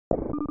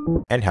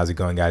And how's it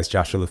going, guys?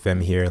 Joshua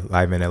LaFemme here,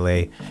 live in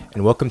LA,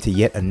 and welcome to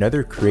yet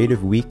another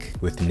creative week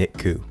with Nick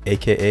Khoo,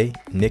 aka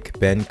Nick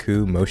Ben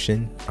Khoo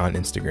Motion on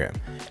Instagram.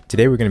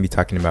 Today we're going to be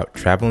talking about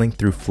traveling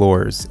through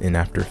floors in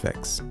After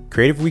Effects.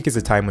 Creative week is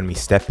a time when we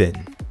step in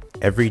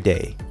every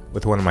day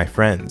with one of my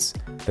friends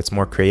that's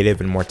more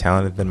creative and more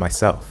talented than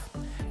myself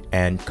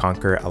and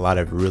conquer a lot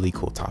of really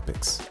cool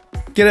topics.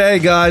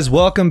 G'day guys,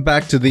 welcome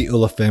back to the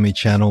Ulafemi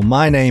channel.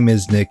 My name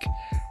is Nick,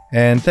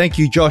 and thank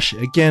you Josh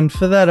again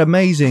for that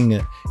amazing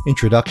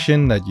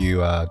introduction that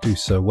you do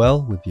so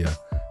well with your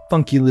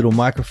funky little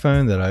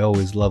microphone that I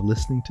always love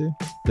listening to.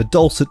 The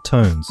dulcet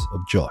tones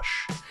of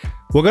Josh.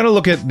 We're going to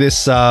look at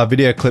this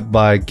video clip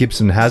by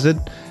Gibson Hazard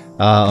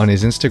on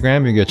his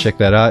Instagram. You can go check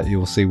that out, you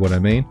will see what I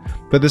mean.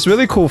 But this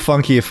really cool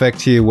funky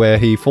effect here where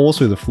he falls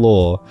through the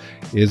floor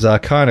is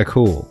kind of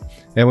cool.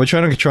 And we're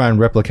trying to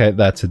replicate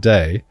that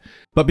today.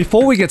 But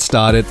before we get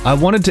started, I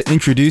wanted to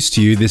introduce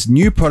to you this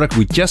new product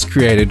we just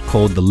created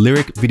called the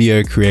Lyric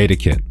Video Creator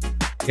Kit.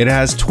 It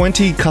has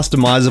 20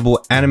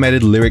 customizable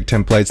animated lyric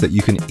templates that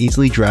you can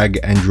easily drag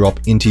and drop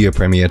into your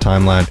Premiere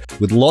timeline,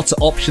 with lots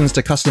of options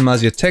to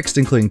customize your text,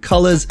 including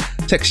colors,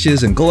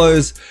 textures, and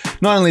glows.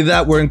 Not only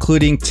that, we're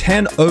including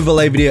 10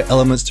 overlay video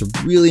elements to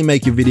really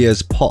make your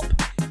videos pop.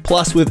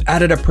 Plus, we've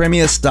added a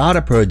Premiere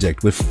starter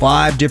project with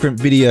 5 different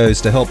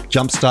videos to help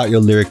jumpstart your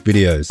lyric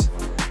videos.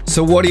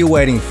 So what are you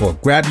waiting for?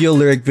 Grab your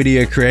Lyric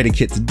Video Creator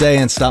Kit today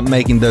and start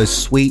making those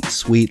sweet,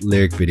 sweet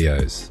lyric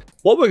videos.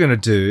 What we're going to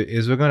do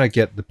is we're going to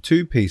get the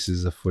 2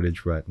 pieces of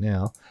footage right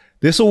now.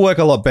 This will work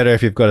a lot better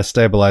if you've got a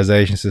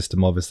stabilization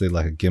system, obviously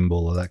like a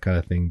gimbal or that kind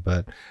of thing.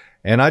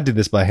 And I did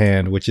this by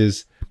hand, which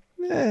is,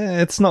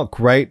 it's not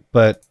great,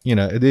 but you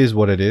know, it is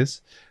what it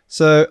is.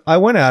 So I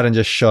went out and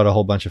just shot a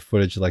whole bunch of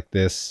footage like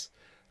this.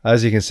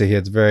 As you can see here,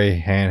 it's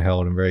very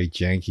handheld and very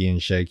janky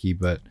and shaky,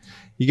 but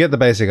you get the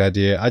basic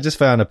idea. I just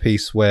found a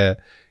piece where,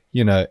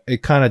 you know,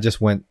 it kind of just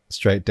went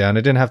straight down.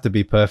 It didn't have to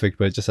be perfect,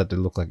 but it just had to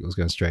look like it was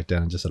going straight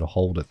down and just sort of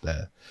hold it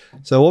there.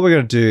 So what we're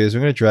going to do is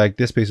we're going to drag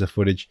this piece of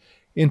footage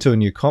into a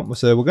new comp.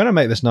 So we're going to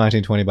make this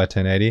 1920 by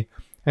 1080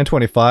 and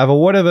 25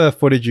 or whatever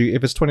footage you,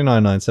 if it's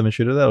 2997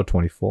 shooter, that'll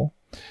 24.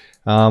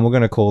 We're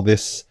going to call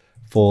this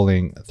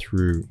falling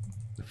through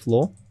the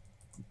floor.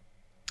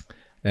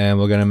 And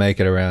we're going to make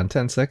it around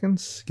 10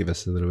 seconds, give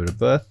us a little bit of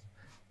birth,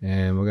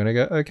 and we're going to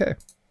go okay.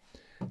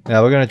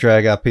 Now we're going to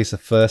drag our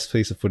first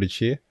piece of footage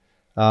here.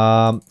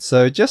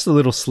 So just a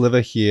little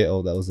sliver here.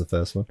 Oh, that was the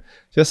first one.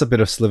 Just a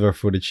bit of sliver of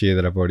footage here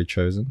that I've already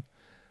chosen.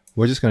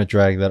 We're just going to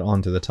drag that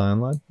onto the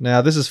timeline.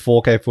 Now this is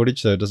 4K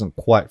footage, so it doesn't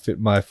quite fit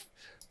my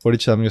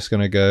footage. So I'm just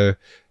going to go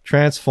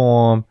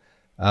transform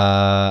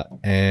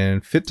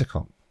and fit to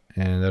comp,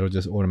 and that'll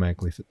just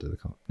automatically fit to the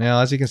comp.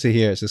 Now, as you can see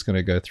here, it's just going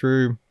to go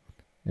through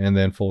and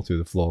then fall through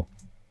the floor.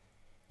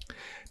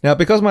 Now,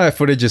 because my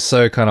footage is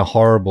so kind of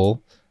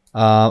horrible,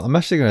 I'm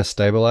actually going to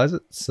stabilize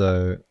it.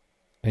 So,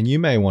 and you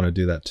may want to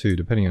do that too,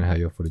 depending on how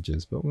your footage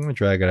is, but we're going to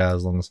drag it out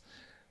as long as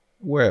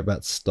where it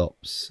about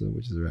stops,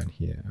 which is around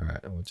here. All right,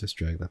 and we'll just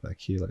drag that back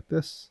here like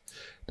this.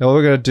 Now what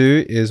we're going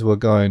to do is we're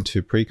going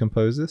to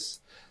pre-compose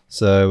this.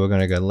 So we're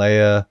going to go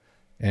layer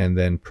and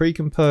then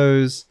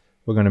pre-compose.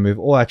 We're going to move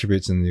all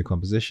attributes in the new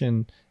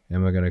composition,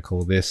 and we're going to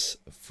call this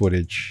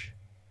footage.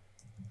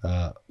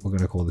 We're going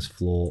to call this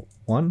floor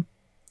 1.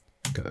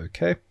 Go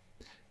okay.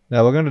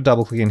 Now we're going to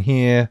double click in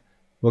here.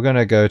 We're going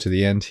to go to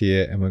the end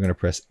here and we're going to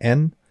press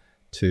N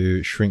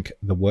to shrink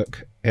the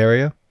work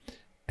area.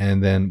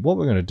 And then what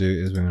we're going to do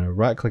is we're going to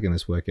right click in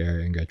this work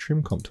area and go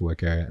trim comp to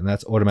work area. And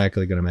that's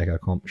automatically going to make our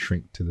comp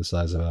shrink to the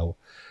size of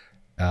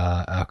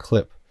our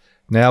clip.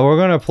 Now we're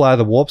going to apply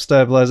the warp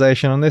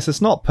stabilization on this.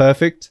 It's not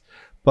perfect,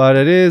 but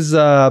it is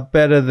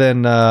better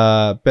than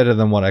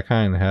what I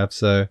currently have.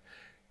 So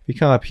if you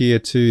come up here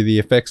to the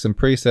effects and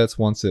presets,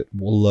 once it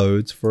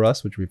loads for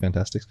us, which would be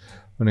fantastic,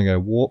 we're going to go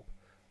warp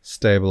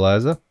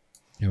stabilizer,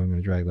 and we're going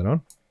to drag that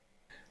on.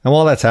 And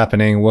while that's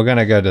happening, we're going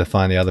to go to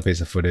find the other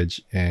piece of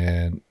footage,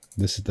 and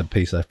this is the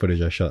piece of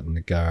footage I shot in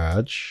the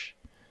garage,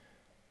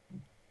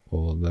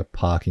 or the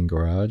parking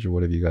garage, or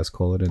whatever you guys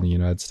call it in the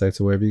United States,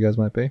 or wherever you guys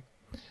might be.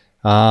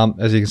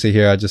 As you can see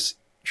here, I just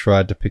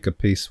tried to pick a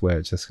piece where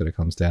it just kind of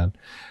comes down.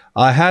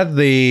 I had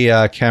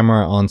the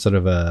camera on sort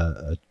of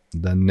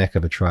the neck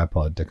of a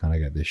tripod to kind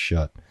of get this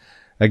shot.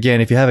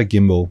 Again, if you have a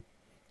gimbal,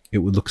 it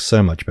would look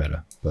so much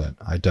better, but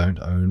I don't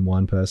own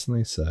one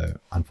personally, so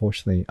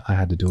unfortunately I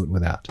had to do it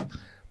without,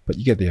 but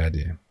you get the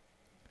idea.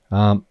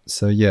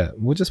 So yeah,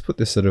 we'll just put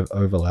this sort of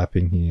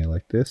overlapping here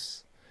like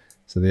this.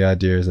 So the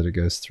idea is that it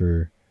goes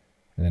through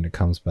and then it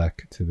comes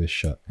back to this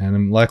shot. And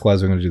then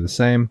likewise, we're going to do the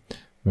same.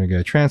 We're going to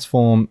go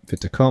transform,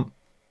 fit to comp.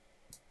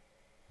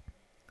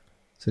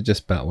 So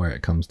just about where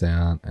it comes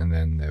down, and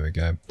then there we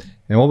go.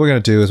 And what we're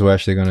going to do is we're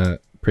actually going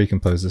to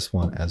pre-compose this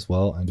one as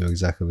well and do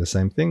exactly the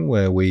same thing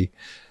where we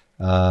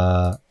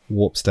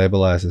warp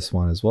stabilize this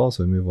one as well.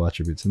 So we move our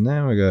attributes in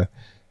there. We go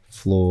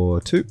floor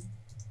 2.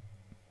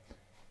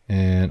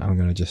 And I'm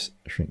going to just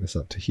shrink this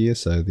up to here.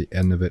 So the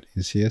end of it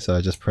is here. So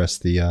I just press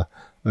the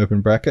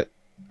open bracket,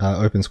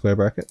 open square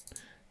bracket.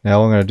 Now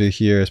what I'm going to do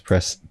here is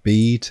press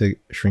B to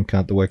shrink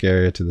out the work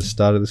area to the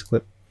start of this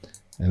clip.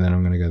 And then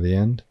I'm going to go to the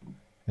end.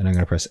 And I'm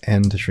going to press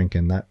N to shrink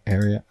in that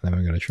area. And then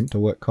we're going to trim to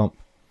work comp.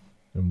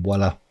 And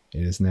voila,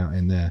 it is now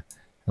in there.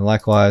 And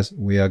likewise,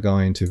 we are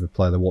going to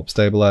apply the warp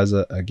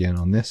stabilizer again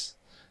on this.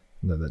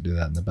 Let that do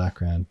that in the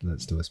background.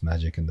 Let's do its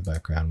magic in the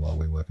background while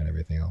we work on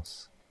everything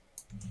else.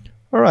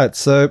 All right,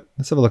 so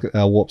let's have a look at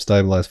our warp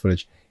stabilized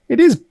footage. It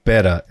is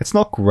better. It's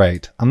not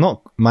great.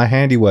 My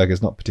handiwork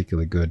is not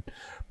particularly good,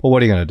 but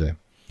what are you going to do?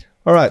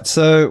 All right,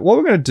 so what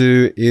we're going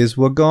to do is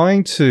we're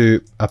going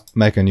to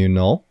make a new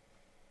null.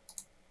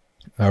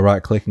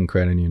 Right click and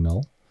create a new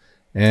null.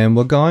 And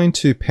we're going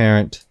to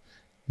parent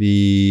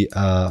the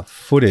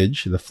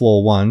footage, the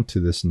floor 1 to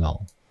this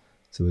null.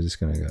 So we're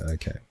just going to go,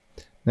 okay.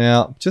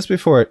 Now, just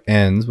before it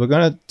ends, we're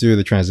going to do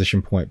the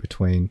transition point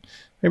between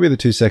maybe the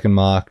 2-second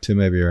mark to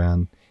maybe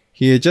around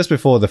here, just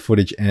before the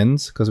footage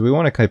ends, because we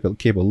want to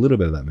keep a little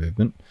bit of that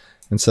movement.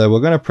 And so we're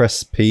going to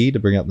press P to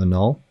bring up the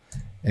null.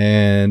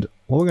 And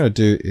what we're going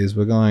to do is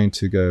we're going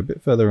to go a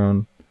bit further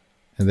on,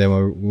 and then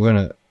we're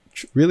going to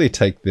really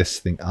take this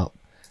thing up.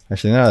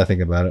 Actually, now that I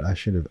think about it,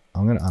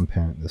 I'm going to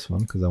unparent this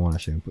one because I want to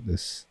actually put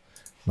this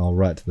null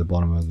right to the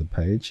bottom of the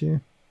page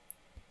here.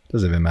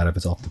 Doesn't even matter if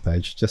it's off the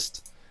page,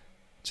 just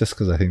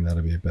because I think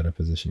that'll be a better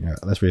position. All right,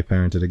 let's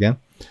reparent it again.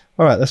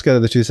 All right, let's go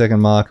to the 2-second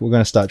mark. We're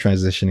going to start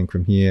transitioning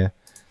from here.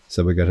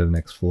 So we go to the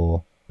next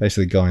floor,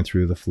 basically going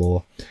through the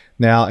floor.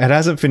 Now, it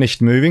hasn't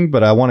finished moving,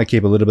 but I want to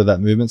keep a little bit of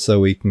that movement so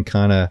we can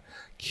kind of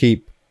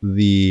keep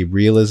the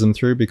realism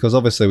through, because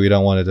obviously we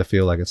don't want it to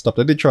feel like it stopped.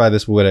 I did try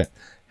this when it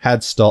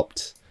had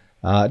stopped.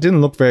 It didn't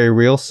look very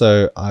real,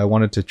 so I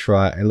wanted to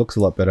try. It looks a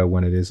lot better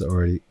when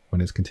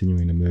it's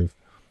continuing to move.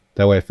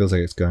 That way it feels like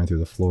it's going through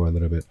the floor a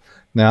little bit.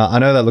 Now, I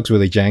know that looks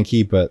really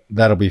janky, but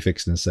that'll be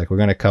fixed in a sec. We're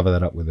going to cover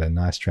that up with a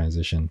nice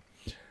transition.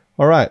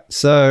 All right,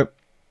 so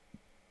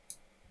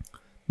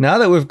now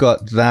that we've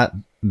got that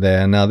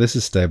there, now this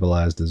is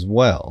stabilized as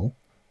well,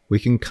 we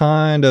can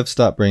kind of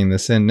start bringing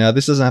this in. Now,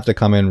 this doesn't have to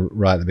come in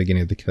right at the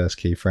beginning of the first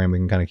keyframe. We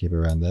can kind of keep it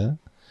around there.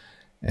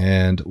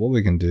 And what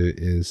we can do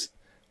is,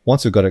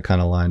 once we've got it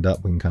kind of lined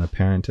up, we can kind of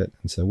parent it.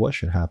 And so what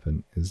should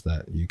happen is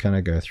that you kind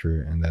of go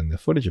through and then the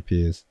footage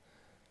appears.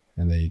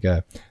 And there you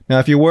go. Now,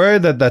 if you're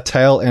worried that the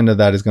tail end of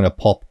that is going to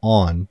pop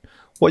on,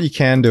 what you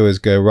can do is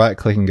go right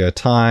click and go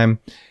time,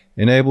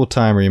 enable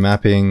time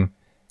remapping.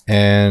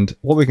 And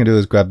what we can do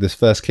is grab this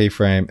first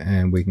keyframe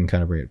and we can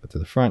kind of bring it to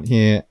the front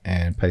here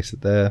and paste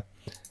it there.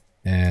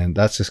 And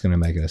that's just going to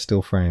make it a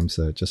still frame.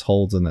 So it just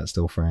holds in that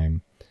still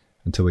frame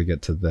until we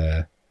get to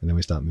there and then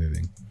we start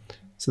moving.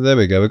 So there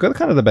we go. We've got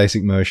kind of the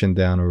basic motion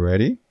down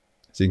already,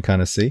 as you can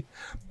kind of see.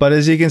 But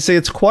as you can see,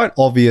 it's quite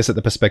obvious that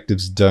the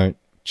perspectives don't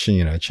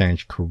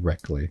change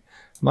correctly.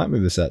 I might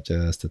move this out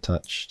just a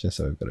touch, just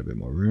so we've got a bit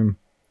more room.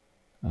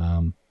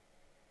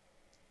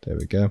 There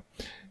we go.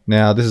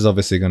 Now this is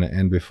obviously going to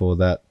end before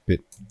that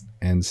bit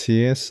ends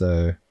here,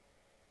 so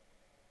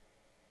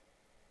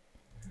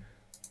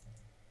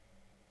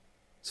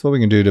what we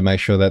can do to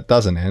make sure that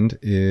doesn't end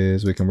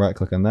is we can right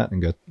click on that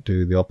and go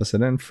do the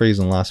opposite end, freeze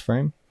on last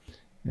frame,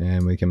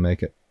 and we can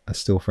make it a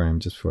still frame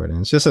just before it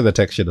ends, just so the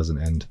texture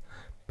doesn't end,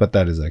 but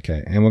that is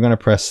okay. And we're going to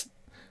press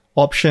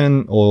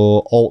Option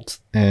or Alt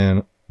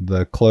and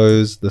the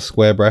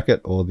square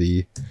bracket, or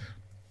the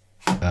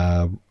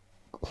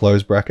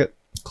close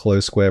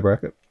square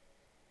bracket.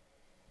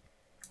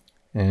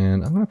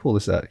 And I'm going to pull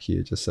this out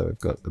here just so we've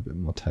got a bit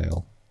more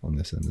tail on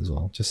this end as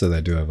well, just so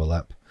they do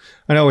overlap.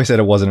 I know we said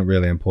it wasn't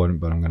really important,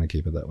 but I'm going to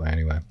keep it that way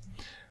anyway.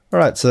 All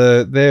right,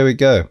 so there we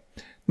go.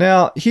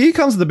 Now, here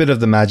comes the bit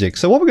of the magic.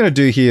 So what we're going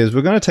to do here is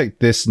we're going to take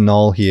this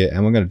null here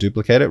and we're going to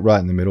duplicate it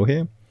right in the middle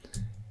here.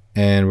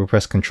 And we'll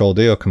press Control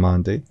D or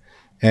Command D.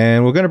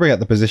 And we're going to bring out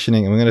the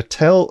positioning and we're going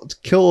to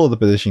kill all the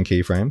position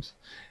keyframes.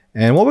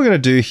 And what we're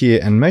going to do here,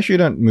 and make sure you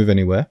don't move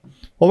anywhere.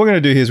 What we're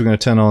going to do here is we're going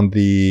to turn on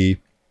the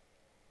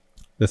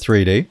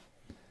 3D.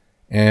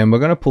 And we're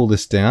going to pull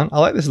this down. I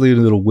like this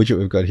little widget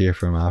we've got here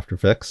from After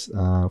Effects,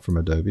 from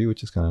Adobe,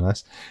 which is kind of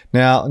nice.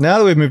 Now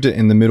that we've moved it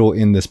in the middle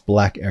in this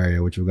black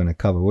area, which we're going to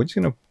cover, we're just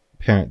going to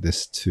parent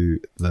this to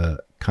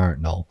the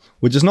current null,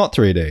 which is not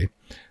 3D.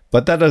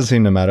 But that doesn't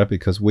seem to matter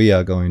because we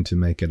are going to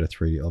make it a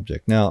 3D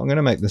object. Now I'm going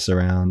to make this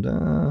around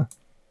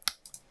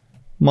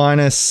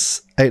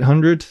minus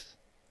 800.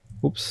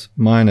 Oops,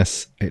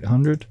 minus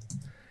 800.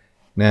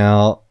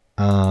 Now,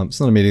 it's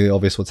not immediately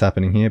obvious what's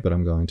happening here, but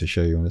I'm going to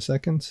show you in a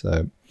second.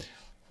 So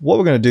what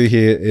we're going to do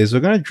here is we're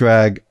going to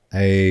drag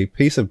a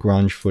piece of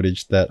grunge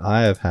footage that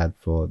I have had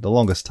for the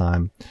longest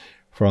time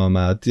from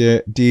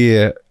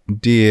dear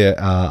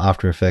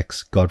After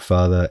Effects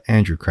godfather,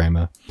 Andrew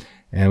Kramer.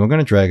 And we're going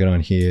to drag it on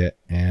here.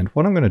 And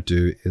what I'm going to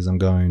do is I'm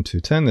going to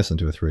turn this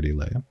into a 3D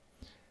layer.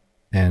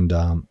 And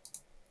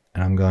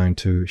I'm going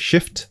to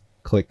shift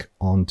click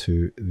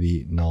onto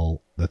the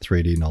null, the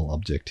 3D null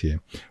object here.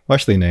 We'll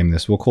actually name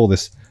this. We'll call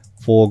this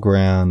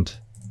foreground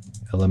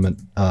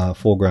element,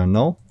 foreground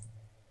null.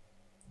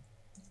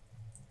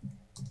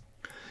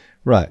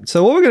 Right,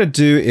 so what we're going to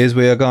do is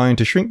we are going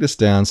to shrink this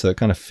down so it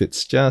kind of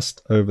fits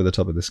just over the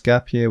top of this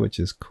gap here, which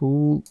is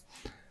cool.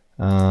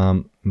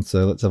 And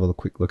so let's have a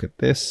quick look at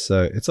this.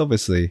 So it's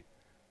obviously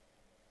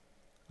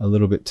a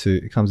little bit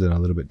too, it comes in a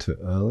little bit too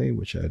early,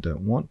 which I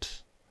don't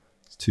want.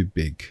 It's too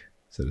big,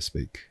 so to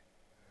speak.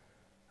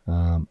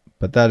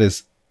 But that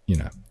is, you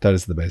know, that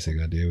is the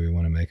basic idea. We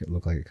want to make it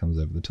look like it comes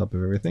over the top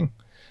of everything.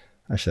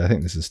 Actually, I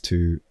think this is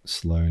too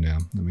slow now.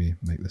 Let me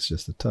make this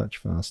just a touch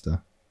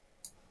faster.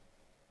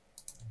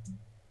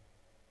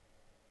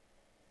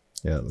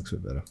 Yeah, it looks a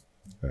bit better.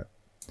 All right.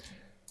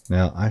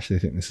 Now, I actually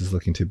think this is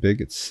looking too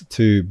big. It's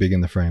too big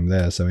in the frame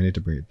there, so we need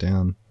to bring it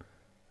down.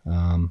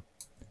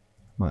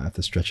 Might have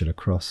to stretch it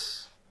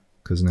across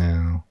because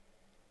now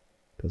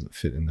it doesn't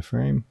fit in the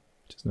frame,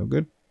 which is no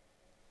good.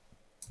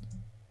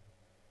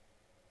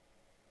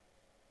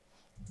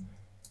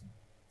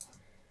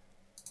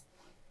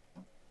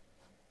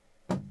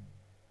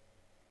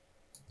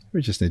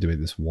 We just need to make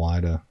this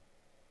wider.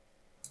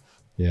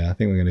 Yeah, I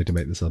think we're going to need to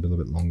make this a little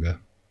bit longer.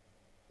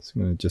 So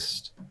I'm going to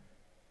just...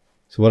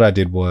 So what I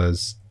did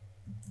was,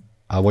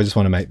 I just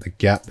want to make the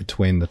gap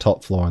between the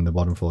top floor and the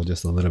bottom floor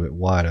just a little bit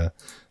wider.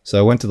 So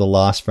I went to the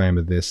last frame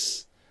of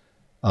this.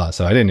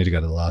 So I didn't need to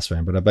go to the last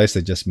frame, but I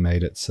basically just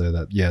made it so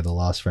that, yeah, the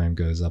last frame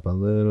goes up a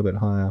little bit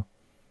higher.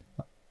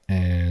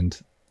 And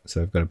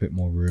so I've got a bit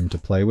more room to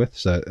play with.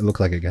 So it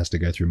looks like it has to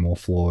go through more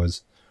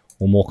floors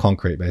or more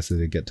concrete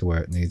basically to get to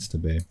where it needs to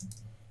be.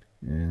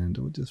 And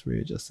we'll just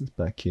readjust this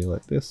back here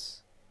like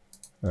this.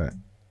 All right,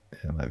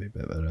 yeah, it might be a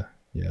bit better.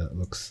 Yeah, it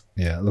looks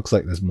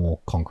like there's more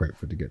concrete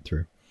for it to get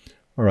through.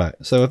 All right,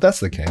 so if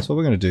that's the case, what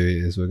we're going to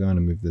do is we're going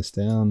to move this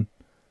down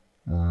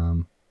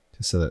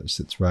just so that it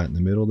sits right in the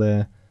middle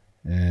there,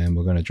 and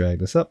we're going to drag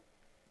this up.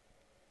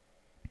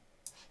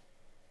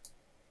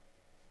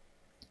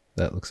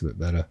 That looks a bit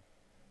better.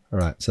 All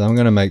right, so I'm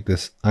going to make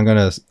this. I'm going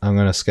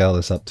to scale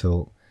this up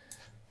till,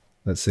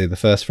 let's see, the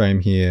first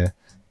frame here,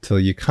 till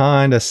you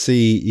kind of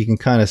see. You can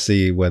kind of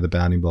see where the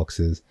bounding box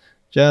is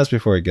just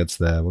before it gets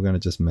there. We're going to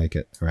just make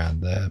it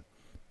around there.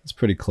 It's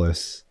pretty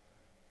close.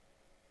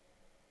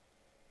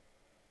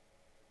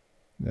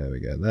 There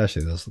we go. That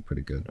actually does look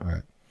pretty good. All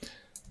right.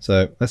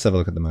 So let's have a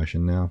look at the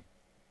motion now.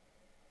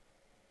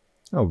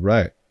 Oh,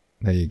 right.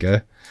 There you go.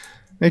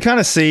 You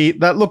kind of see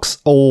that looks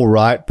all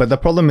right, but the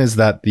problem is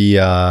that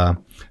the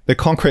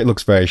concrete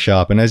looks very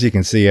sharp, and as you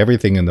can see,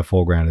 everything in the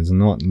foreground is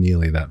not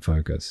nearly that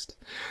focused.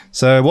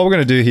 So what we're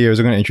going to do here is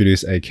we're going to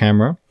introduce a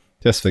camera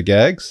just for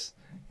gags,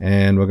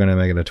 and we're going to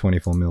make it a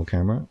 24mm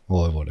camera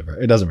or whatever.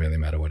 It doesn't really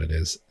matter what it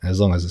is, as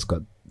long as it's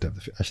got depth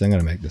of field. Actually, I'm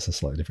going to make this a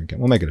slightly different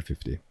camera. We'll make it a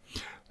 50.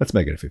 Let's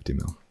make it a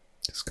 50mm,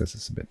 just because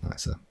it's a bit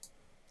nicer.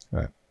 All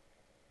right.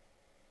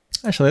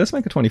 Actually, let's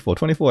make a 24.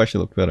 24 actually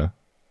looked better.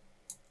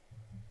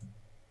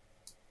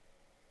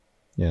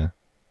 Yeah.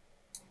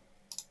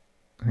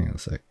 Hang on a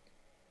sec.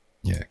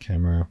 Yeah,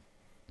 camera.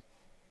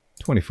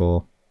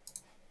 24.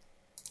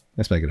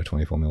 Let's make it a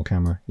 24mm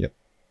camera. Yep.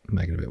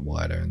 Make it a bit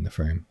wider in the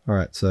frame. All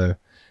right, so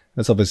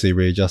that's obviously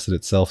readjusted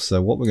itself.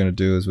 So what we're going to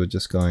do is we're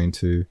just going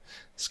to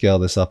scale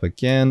this up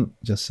again,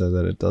 just so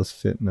that it does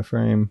fit in the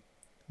frame.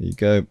 There you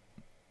go.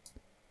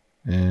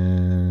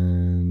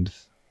 And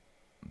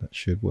that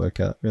should work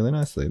out really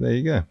nicely. There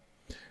you go.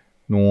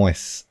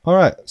 Nice. All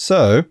right,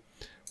 so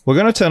we're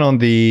going to turn on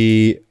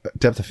the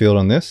depth of field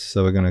on this.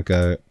 So we're going to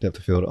go depth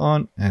of field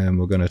on, and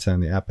we're going to turn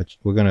the aperture.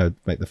 We're going to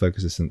make the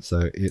focus distance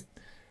so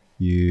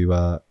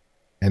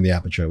and the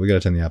aperture. We got to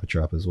turn the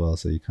aperture up as well,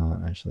 so you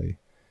can't actually.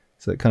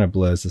 So it kind of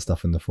blurs the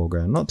stuff in the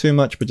foreground. Not too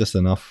much, but just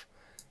enough.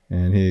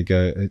 And here you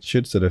go. It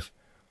should sort of,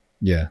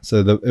 yeah. So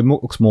it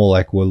looks more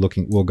like we're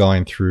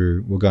going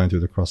through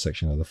the cross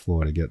section of the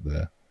floor to get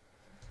there.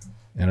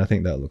 And I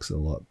think that looks a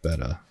lot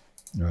better.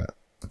 All right,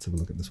 let's have a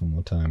look at this one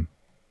more time.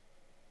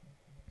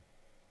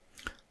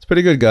 It's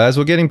pretty good, guys.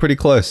 We're getting pretty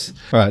close.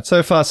 All right,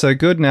 so far so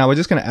good. Now we're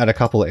just going to add a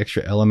couple of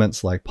extra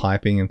elements like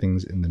piping and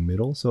things in the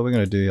middle. So what we're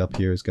going to do up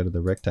here is go to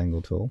the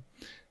rectangle tool,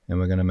 and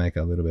we're going to make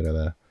a little bit of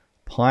a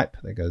pipe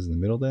that goes in the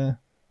middle there.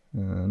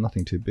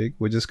 Nothing too big.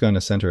 We're just going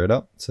to center it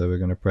up. So we're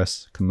going to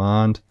press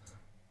Command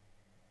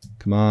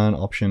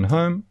Option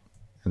Home,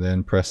 and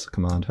then press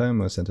Command Home.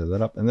 We'll center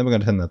that up, and then we're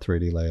going to turn the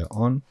 3D layer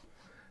on.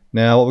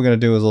 Now what we're going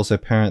to do is also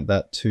parent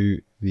that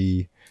to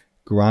the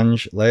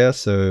grunge layer.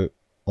 So,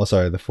 oh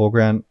sorry, the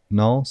foreground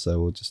null. So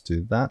we'll just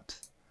do that,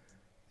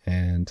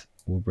 and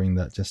we'll bring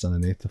that just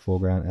underneath the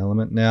foreground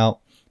element. Now,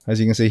 as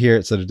you can see here,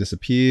 it sort of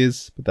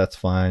disappears, but that's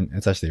fine.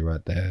 It's actually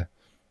right there.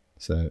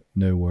 So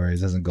no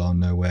worries, it hasn't gone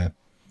nowhere.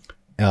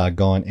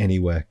 Gone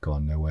anywhere,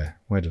 gone nowhere.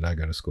 Where did I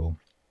go to school?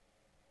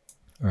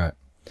 All right,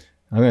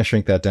 I'm going to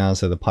shrink that down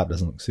so the pipe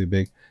doesn't look too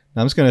big.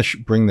 Now I'm just going to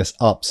bring this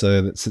up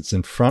so that it sits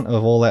in front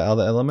of all that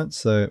other elements.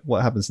 So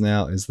what happens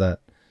now is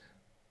that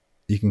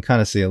you can kind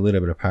of see a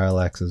little bit of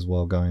parallax as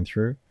well going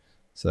through.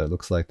 So it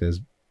looks like there's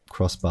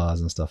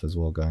crossbars and stuff as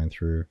well going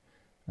through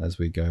as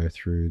we go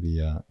through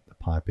the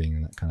piping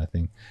and that kind of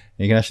thing.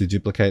 And you can actually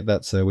duplicate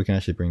that, so we can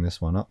actually bring this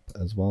one up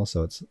as well.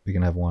 So we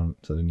can have one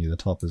sort of near the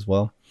top as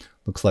well.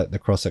 Looks like the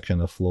cross section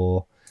of the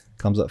floor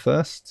comes up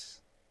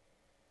first.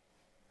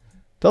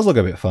 Does look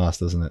a bit fast,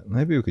 doesn't it?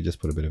 Maybe we could just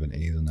put a bit of an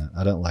ease on that.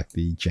 I don't like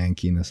the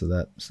jankiness of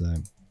that. So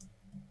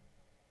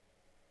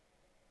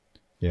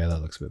Yeah,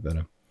 that looks a bit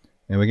better.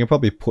 And we can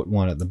probably put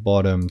one at the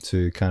bottom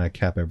to kind of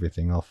cap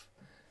everything off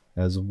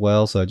as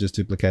well. So I just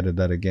duplicated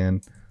that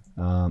again.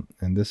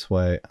 And this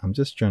way, I'm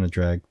just trying to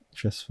drag,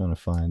 just trying to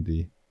find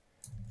the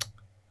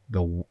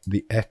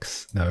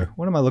X. No,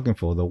 what am I looking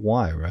for? The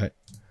Y, right?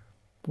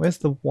 Where's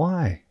the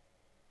Y?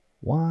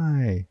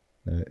 Why?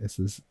 No, it's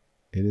this.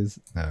 It is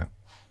no.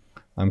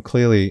 I'm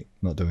clearly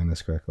not doing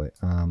this correctly.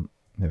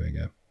 There we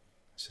go.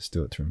 Let's just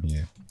do it from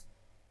here.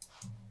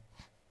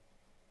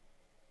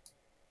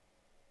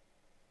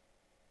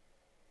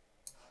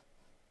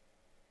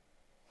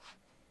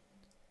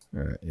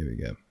 All right, here we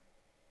go.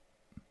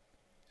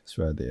 Just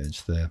right at the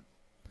edge there,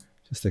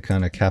 just to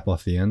kind of cap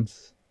off the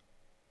ends.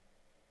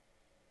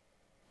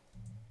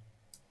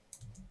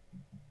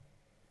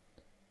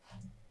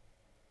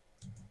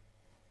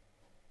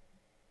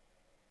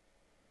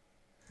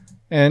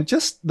 And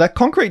just that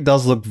concrete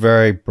does look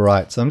very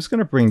bright. So I'm just going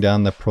to bring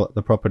down the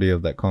property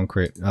of that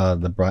concrete,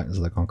 the brightness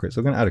of the concrete.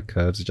 So we're going to add a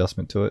curves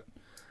adjustment to it.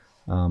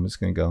 I'm just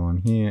going to go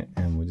on here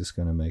and we're just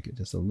going to make it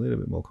just a little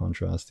bit more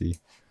contrasty,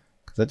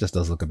 because that just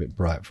does look a bit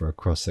bright for a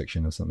cross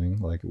section of something.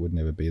 Like it would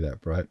never be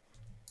that bright.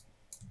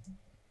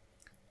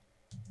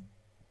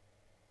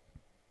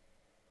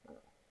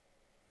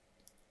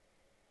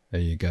 There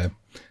you go.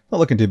 Not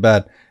looking too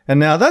bad. And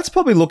now that's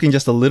probably looking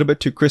just a little bit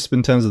too crisp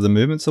in terms of the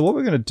movement. So what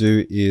we're going to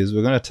do is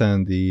we're going to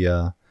turn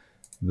the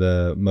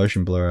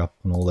motion blur up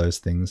on all those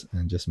things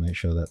and just make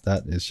sure that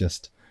that is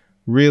just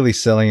really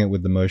selling it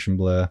with the motion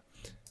blur.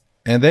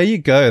 And there you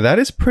go. That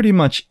is pretty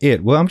much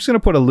it. Well, I'm just going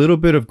to put a little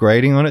bit of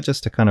grading on it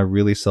just to kind of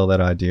really sell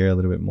that idea a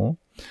little bit more.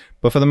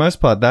 But for the most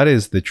part, that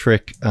is the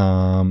trick.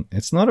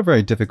 It's not a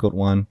very difficult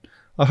one.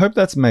 I hope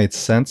that's made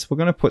sense. We're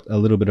going to put a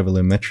little bit of a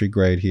lumetri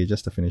grade here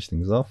just to finish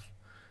things off.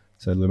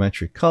 So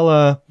lumetri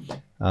color.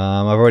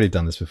 I've already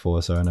done this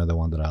before, so I know the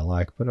one that I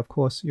like. But of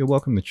course, you're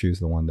welcome to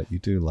choose the one that you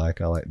do like.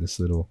 I like this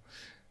little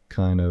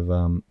kind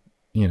of,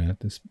 you know,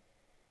 this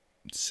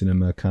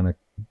cinema kind of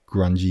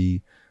grungy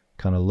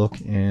kind of look.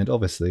 And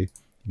obviously,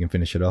 you can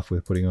finish it off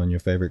with putting on your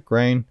favorite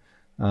grain.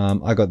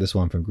 I got this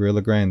one from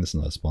Gorilla Grain. This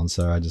is not a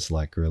sponsor. I just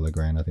like Gorilla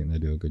Grain. I think they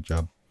do a good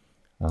job.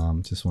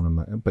 Just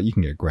want to, but you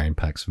can get grain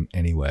packs from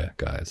anywhere,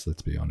 guys.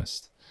 Let's be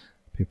honest.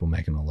 People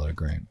making a lot of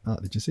grain. Oh,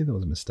 did you see there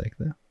was a mistake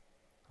there?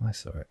 I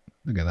saw it.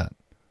 Look at that.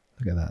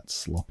 Look at that.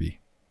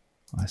 Sloppy.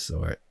 I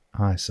saw it.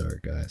 I saw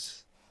it,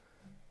 guys.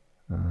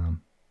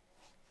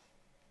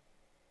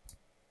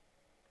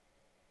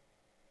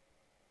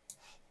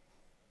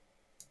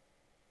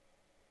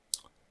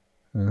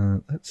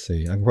 Let's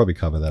see. I can probably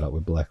cover that up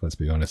with black, let's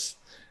be honest.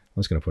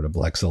 I'm just going to put a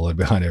black solid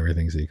behind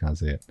everything so you can't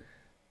see it.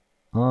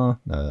 Oh,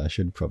 no, I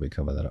should probably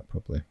cover that up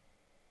properly.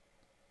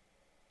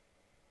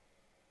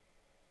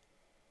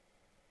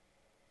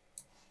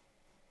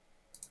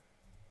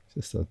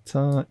 Just a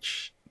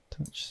touch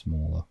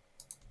smaller.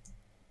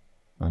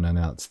 Oh no,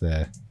 now it's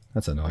there.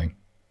 That's annoying.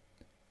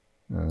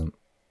 Alright,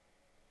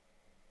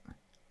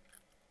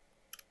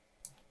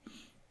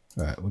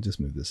 we'll just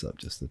move this up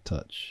just a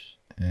touch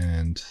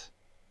and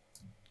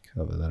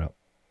cover that up.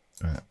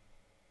 Alright.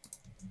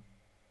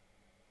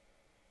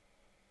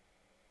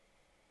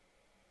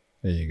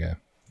 There you go.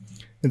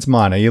 It's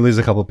minor. You lose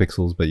a couple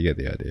pixels, but you get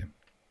the idea.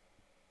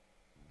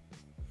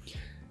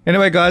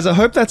 Anyway, guys, I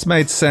hope that's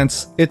made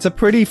sense. It's a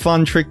pretty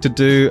fun trick to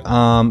do.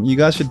 You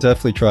guys should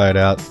definitely try it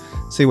out.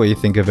 See what you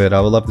think of it.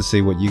 I would love to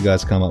see what you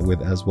guys come up with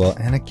as well.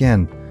 And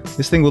again,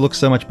 this thing will look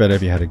so much better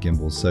if you had a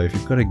gimbal. So if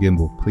you've got a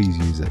gimbal, please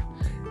use it.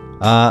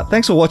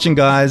 Thanks for watching,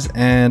 guys,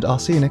 and I'll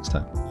see you next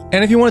time.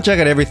 And if you want to check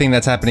out everything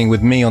that's happening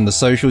with me on the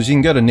socials, you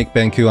can go to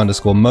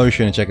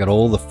nickbenku_motion and check out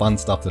all the fun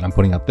stuff that I'm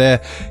putting up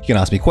there. You can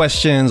ask me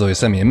questions or you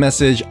send me a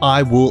message.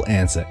 I will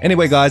answer.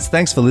 Anyway, guys,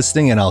 thanks for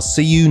listening and I'll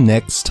see you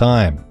next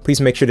time. Please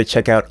make sure to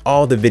check out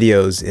all the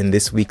videos in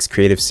this week's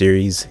creative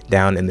series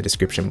down in the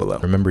description below.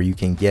 Remember, you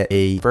can get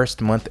a first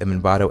month of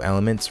Envato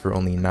Elements for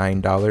only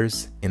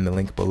 $9 in the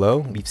link below.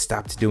 We've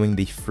stopped doing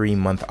the free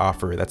month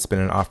offer. That's been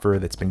an offer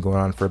that's been going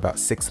on for about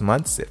 6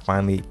 months. It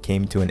finally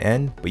came to an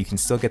end, but you can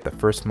still get the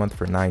first month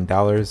for $9.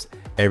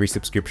 Every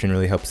subscription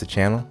really helps the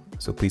channel,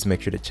 so please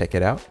make sure to check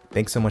it out.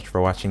 Thanks so much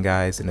for watching,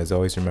 guys, and as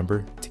always,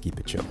 remember to keep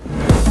it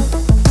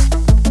chill.